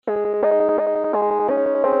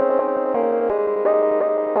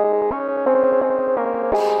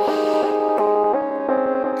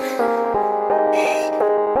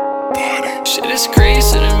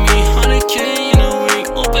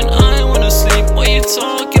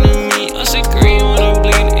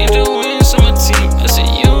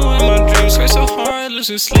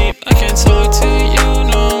losing sleep. I can't talk to you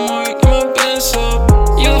no more. Get my best up.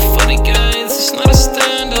 You a funny guy, this is not a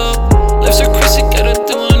stand-up. Life so crazy, gotta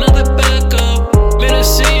do another backup. Made a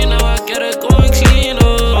scene, now I gotta go and clean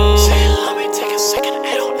up. Say you love me, take a second,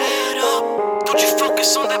 it don't add up. Don't you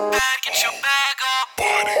focus on that bag, get your bag up.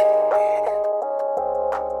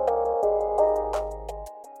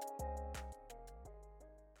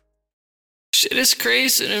 Shit is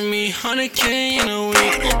crazy to me, 100K in a week.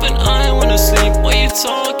 Open eye when I sleep, why you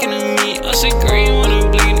talking to me? I say green when I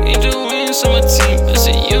bleed, angel wings on my team. I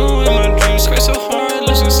see you in my dreams, cry so hard,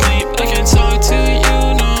 losing sleep. I can't talk to you